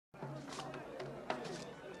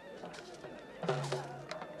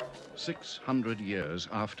600 years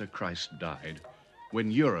after Christ died, when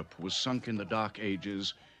Europe was sunk in the Dark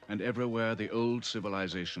Ages and everywhere the old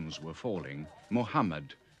civilizations were falling,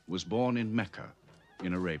 Muhammad was born in Mecca,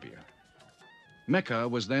 in Arabia. Mecca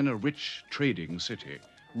was then a rich trading city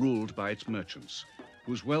ruled by its merchants,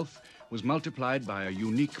 whose wealth was multiplied by a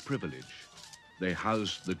unique privilege. They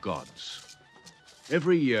housed the gods.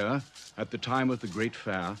 Every year, at the time of the Great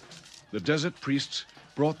Fair, the desert priests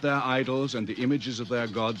brought their idols and the images of their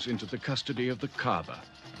gods into the custody of the Kaaba.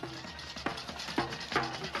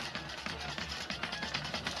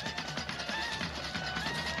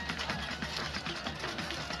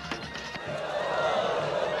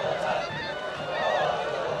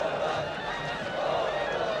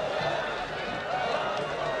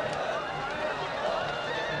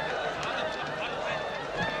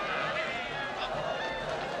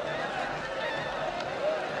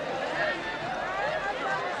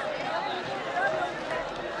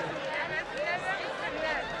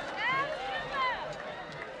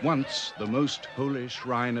 Once the most holy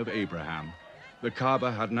shrine of Abraham, the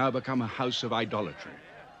Kaaba had now become a house of idolatry,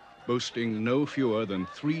 boasting no fewer than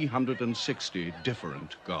 360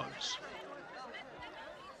 different gods.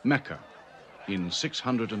 Mecca, in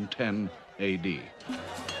 610 AD.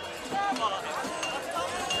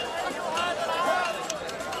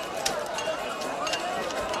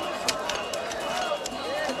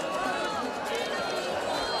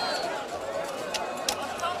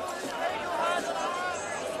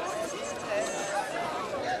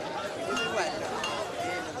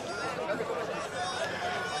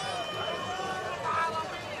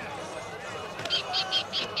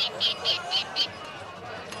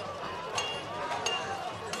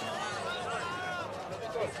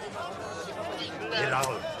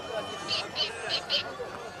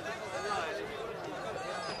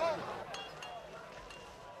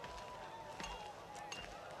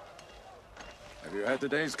 Have you had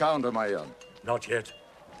today's counter, my young? Not yet.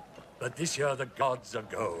 But this year the gods are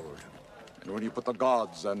gold. And when you put the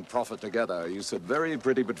gods and profit together, you sit very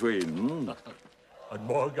pretty between, hmm? And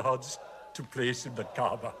more gods to place in the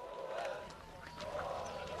Kaaba.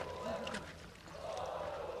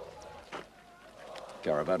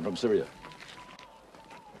 Caravan from Syria.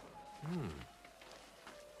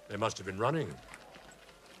 They must have been running.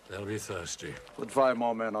 They'll be thirsty. Put 5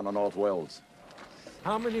 more men on the North Wells.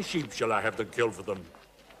 How many sheep shall I have them kill for them?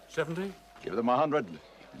 70? Give them 100.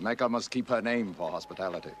 Mecca must keep her name for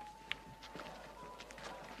hospitality.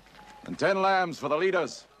 And 10 lambs for the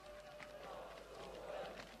leaders.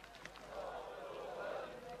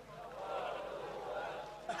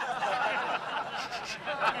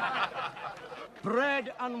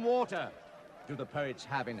 Bread and water do the poets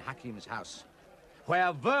have in Hakim's house,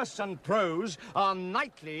 where verse and prose are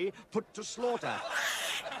nightly put to slaughter.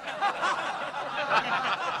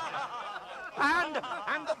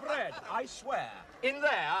 And the bread, I swear, in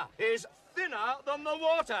there is thinner than the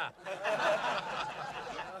water.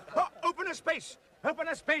 Oh, open a space,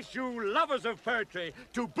 you lovers of poetry,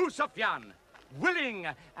 to Busufyan, willing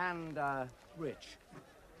and rich,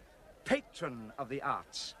 patron of the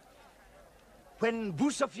arts. When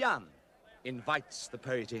Busufyan invites the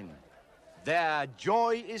poet in, there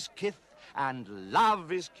joy is kith and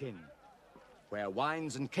love is kin. Where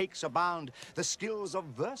wines and cakes abound, the skills of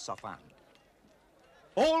verse are found.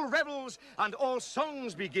 All revels and all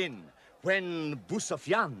songs begin when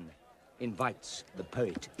Busufyan invites the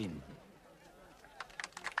poet in.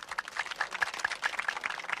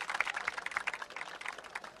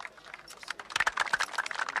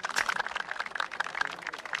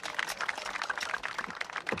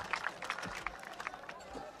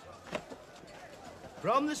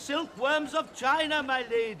 From the silkworms of China, my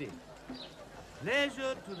lady.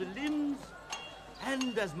 Pleasure to the limbs,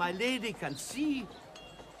 and as my lady can see,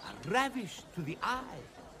 a ravish to the eye.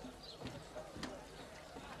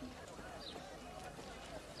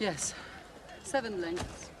 Yes, 7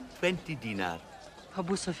 lengths. 20 dinar.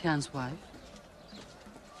 Abu Sufyan's wife.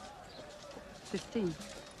 15.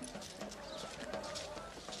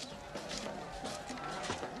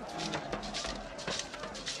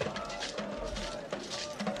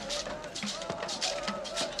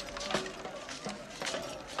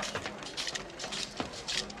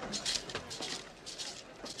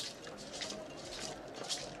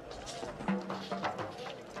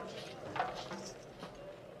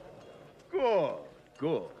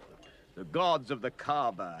 Good. The gods of the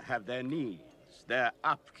Kaaba have their needs, their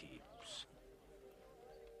upkeeps.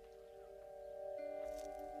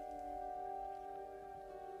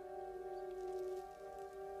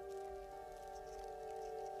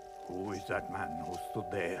 Who is that man who stood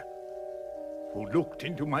there? Who looked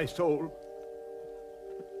into my soul?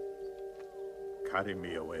 carry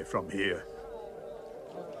me away from here.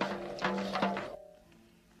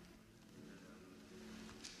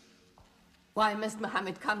 Why must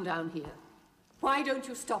Mohammed come down here? Why don't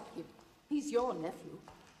you stop him? He's your nephew.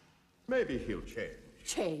 Maybe he'll change.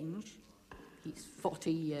 Change? He's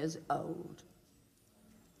 40 years old.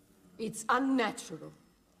 It's unnatural.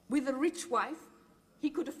 With a rich wife, he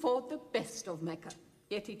could afford the best of Mecca.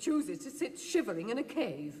 Yet he chooses to sit shivering in a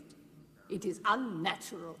cave. It is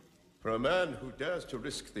unnatural. For a man who dares to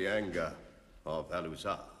risk the anger of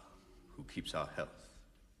Al-Uzza, who keeps our health,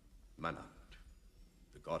 Manat,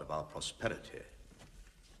 the god of our prosperity,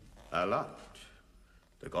 Alat,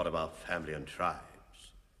 the god of our family and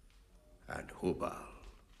tribes, and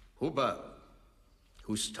Hubal,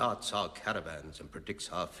 who starts our caravans and predicts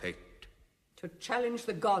our fate. To challenge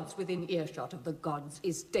the gods within earshot of the gods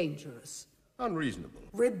is dangerous. Unreasonable.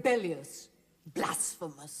 Rebellious.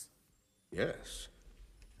 Blasphemous. Yes.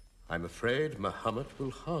 I'm afraid Muhammad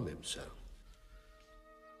will harm himself.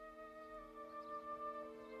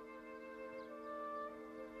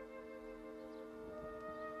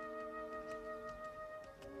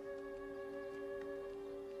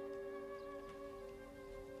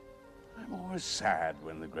 I'm always sad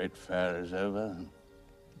when the great fair is over.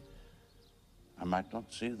 I might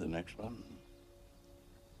not see the next one.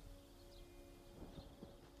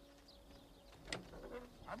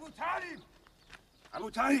 Abu Talib! Abu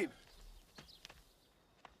Talib!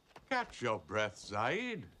 Catch your breath,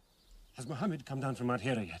 Zaid. Has Mohammed come down from Mount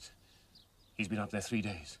Hira yet? He's been up there 3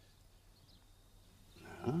 days.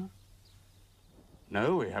 No?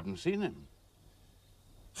 No, we haven't seen him.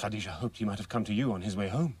 Khadija hoped he might have come to you on his way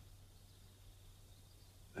home.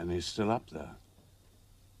 Then he's still up there.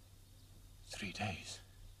 3 days.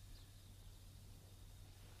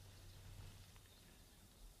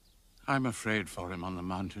 I'm afraid for him on the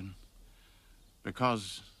mountain,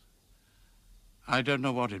 because I don't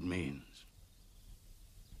know what it means.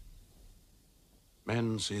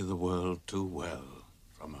 Men see the world too well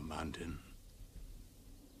from a mountain.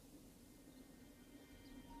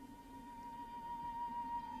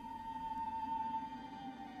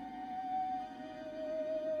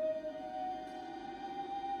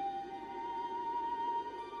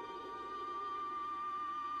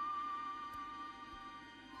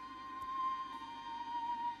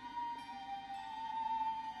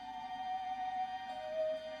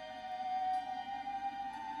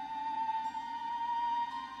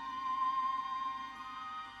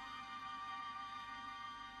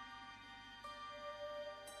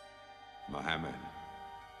 Mohammed,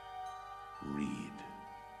 read.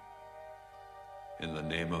 In the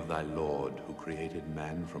name of thy Lord, who created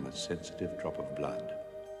man from a sensitive drop of blood,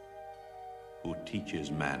 who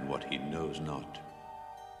teaches man what he knows not,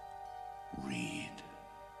 read.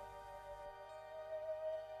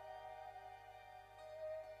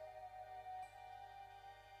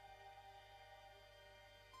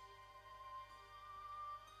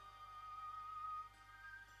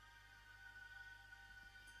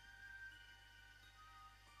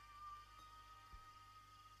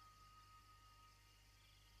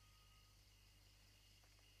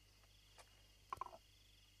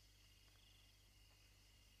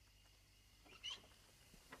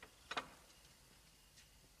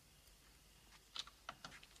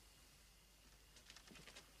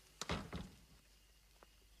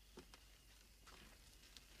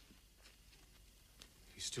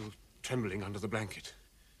 He's still trembling under the blanket.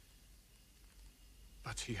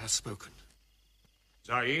 But he has spoken.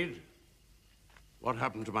 Zaid, what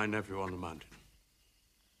happened to my nephew on the mountain?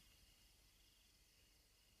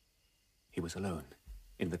 He was alone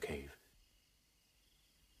in the cave.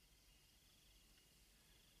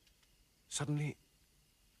 Suddenly,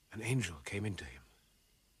 an angel came into him.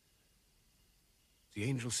 The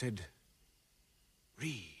angel said,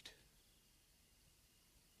 "Read."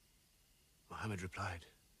 Muhammad replied,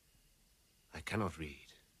 "I cannot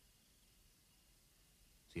read."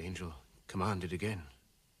 The angel commanded again,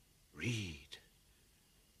 "Read,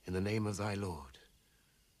 in the name of thy Lord,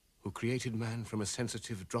 who created man from a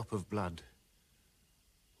sensitive drop of blood,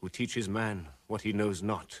 who teaches man what he knows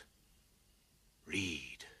not.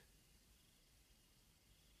 Read."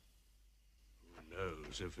 Who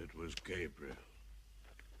knows if it was Gabriel?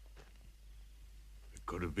 It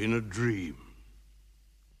could have been a dream.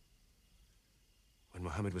 When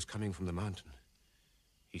Muhammad was coming from the mountain,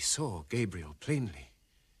 he saw Gabriel plainly,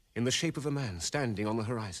 in the shape of a man standing on the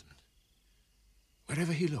horizon.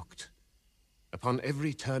 Wherever he looked, upon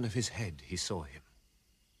every turn of his head, he saw him.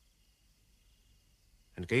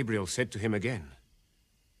 And Gabriel said to him again,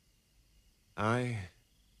 "I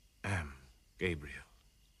am Gabriel.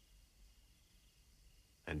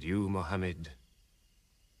 And you, Muhammad,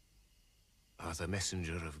 are the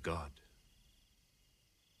messenger of God.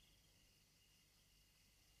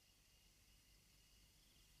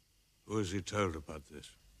 Who has he told about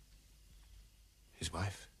this? His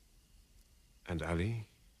wife, and Ali,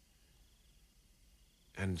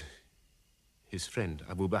 and his friend,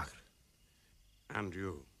 Abu Bakr. And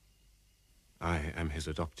you? I am his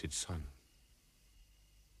adopted son.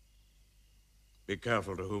 Be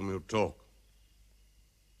careful to whom you talk.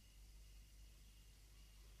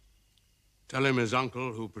 Tell him his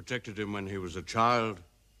uncle, who protected him when he was a child,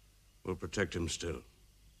 will protect him still.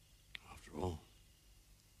 After all,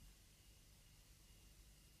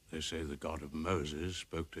 they say the God of Moses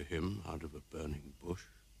spoke to him out of a burning bush.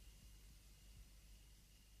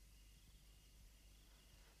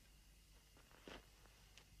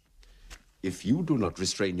 If you do not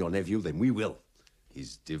restrain your nephew, then we will.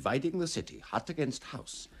 He's dividing the city, hut against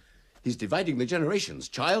house. He's dividing the generations,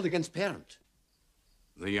 child against parent.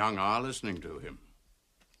 The young are listening to him.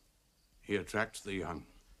 He attracts the young.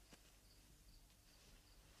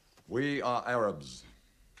 We are Arabs.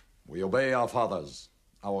 We obey our fathers.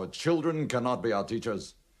 Our children cannot be our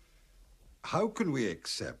teachers. How can we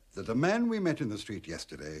accept that a man we met in the street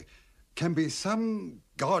yesterday can be some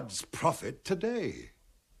God's prophet today?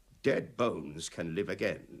 Dead bones can live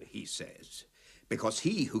again, he says, because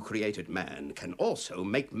he who created man can also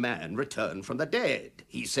make man return from the dead,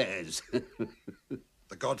 he says.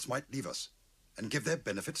 The gods might leave us and give their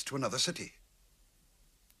benefits to another city.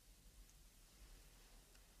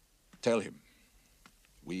 Tell him.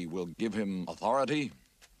 We will give him authority,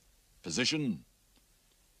 position,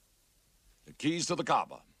 the keys to the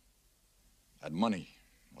Kaaba, and money,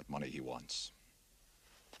 what money he wants.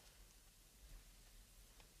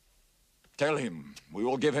 Tell him we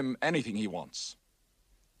will give him anything he wants.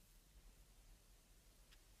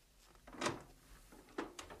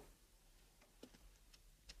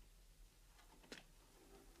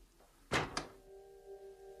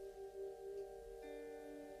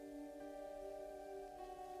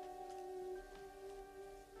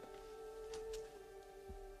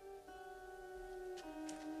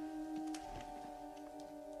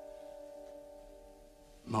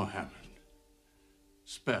 Mohammed,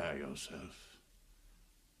 spare yourself,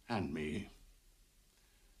 and me.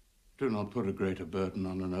 Do not put a greater burden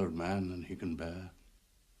on an old man than he can bear.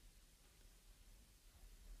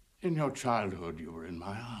 In your childhood, you were in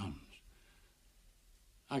my arms.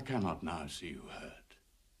 I cannot now see you hurt.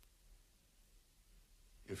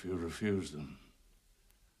 If you refuse them,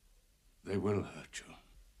 they will hurt you.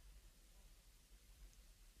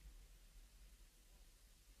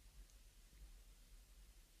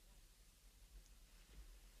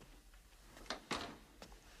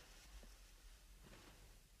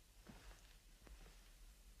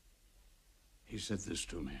 He said this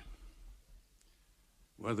to me.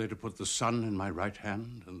 Were they to put the sun in my right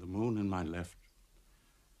hand and the moon in my left,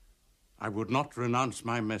 I would not renounce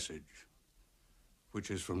my message, which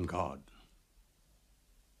is from God.